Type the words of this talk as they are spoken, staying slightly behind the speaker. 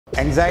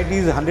Anxiety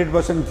is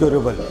 100%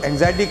 curable.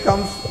 Anxiety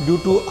comes due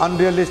to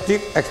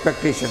unrealistic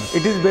expectations.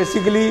 It is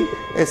basically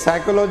a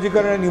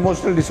psychological and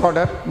emotional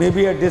disorder,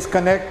 maybe a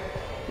disconnect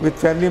with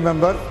family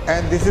members,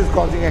 and this is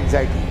causing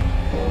anxiety.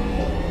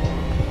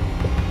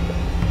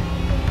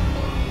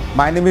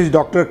 My name is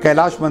Dr.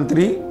 Kailash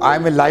Mantri. I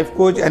am a life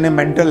coach and a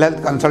mental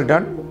health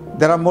consultant.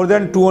 There are more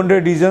than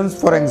 200 reasons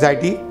for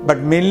anxiety, but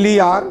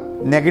mainly are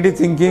negative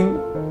thinking,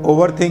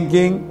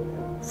 overthinking,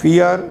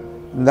 fear,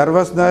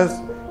 nervousness,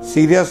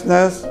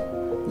 seriousness,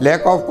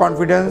 lack of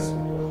confidence,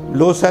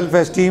 low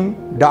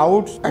self-esteem,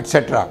 doubts,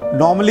 etc.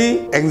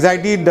 Normally,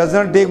 anxiety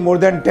doesn't take more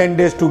than 10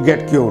 days to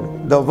get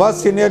cured. The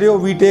worst scenario,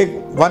 we take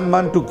 1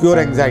 month to cure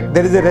anxiety.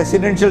 There is a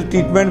residential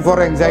treatment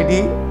for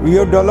anxiety. We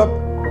have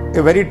developed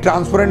a very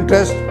transparent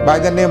test by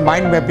the name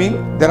mind mapping.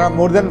 There are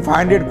more than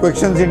 500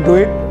 questions into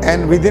it,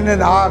 and within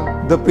an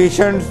hour, the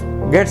patient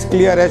gets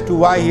clear as to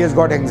why he has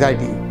got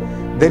anxiety.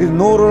 There is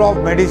no role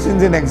of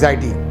medicines in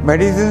anxiety.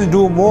 Medicines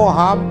do more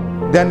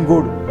harm than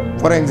good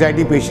for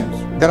anxiety patients.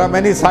 There are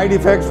many side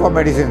effects for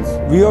medicines.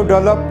 We have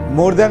developed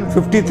more than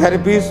 50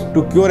 therapies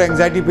to cure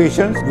anxiety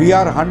patients. We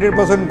are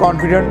 100%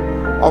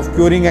 confident of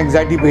curing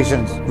anxiety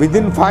patients.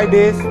 Within 5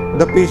 days,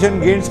 the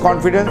patient gains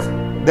confidence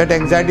that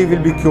anxiety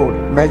will be cured.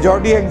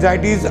 Majority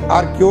anxieties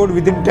are cured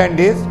within 10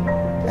 days,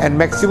 and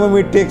maximum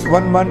it takes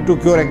 1 month to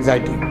cure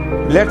anxiety.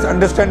 Let's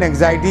understand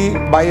anxiety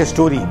by a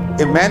story.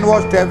 A man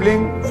was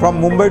traveling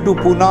from Mumbai to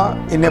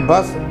Pune in a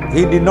bus.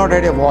 He did not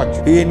have a watch.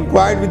 He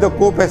inquired with the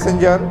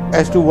co-passenger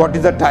as to what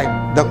is the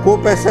time. The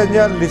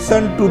co-passenger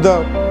listened to the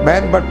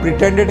man but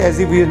pretended as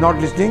if he is not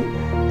listening,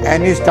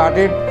 and he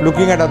started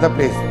looking at other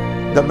place.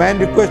 The man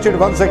requested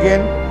once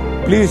again,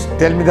 "Please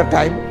tell me the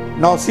time."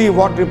 Now see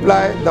what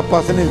reply the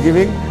person is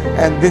giving,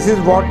 and this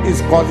is what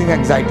is causing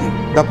anxiety.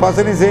 The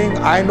person is saying,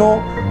 "I know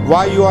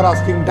why you are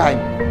asking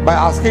time. By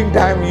asking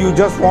time, you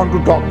just want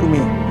to talk to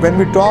me. When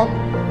we talk,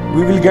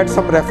 we will get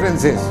some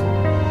references.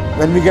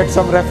 When we get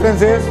some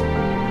references,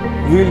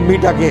 we will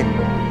meet again.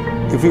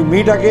 If we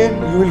meet again,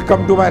 you will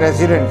come to my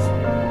residence.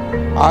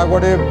 I have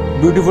got a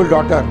beautiful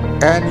daughter,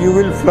 and you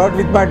will flirt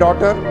with my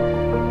daughter,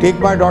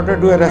 take my daughter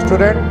to a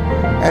restaurant,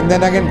 and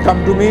then again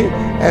come to me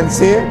and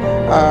say,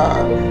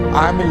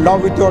 I am in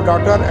love with your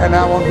daughter and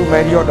I want to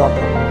marry your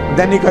daughter."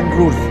 Then he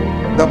concludes,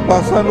 the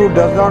person who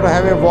does not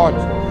have a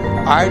watch,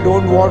 "I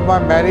don't want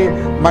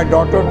my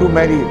daughter to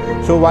marry,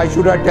 so why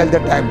should I tell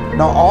the time?"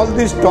 Now all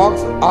these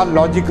talks are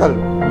logical,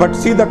 but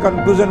see the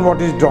conclusion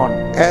what is drawn.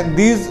 And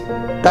these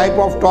type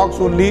of talks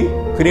only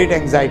create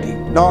anxiety.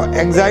 Now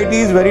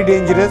anxiety is very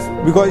dangerous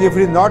because if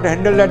it is not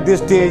handled at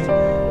this stage,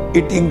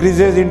 it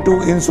increases into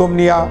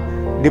insomnia,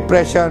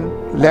 depression,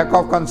 lack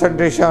of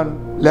concentration,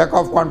 lack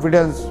of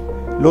confidence,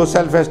 low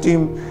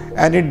self-esteem,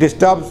 and it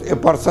disturbs a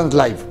person's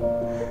life.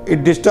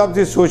 It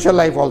disturbs his social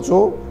life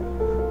also.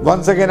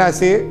 Once again I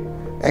say,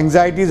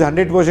 anxiety is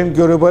 100%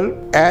 curable,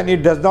 and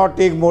it does not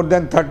take more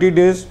than 30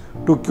 days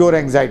to cure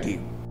anxiety.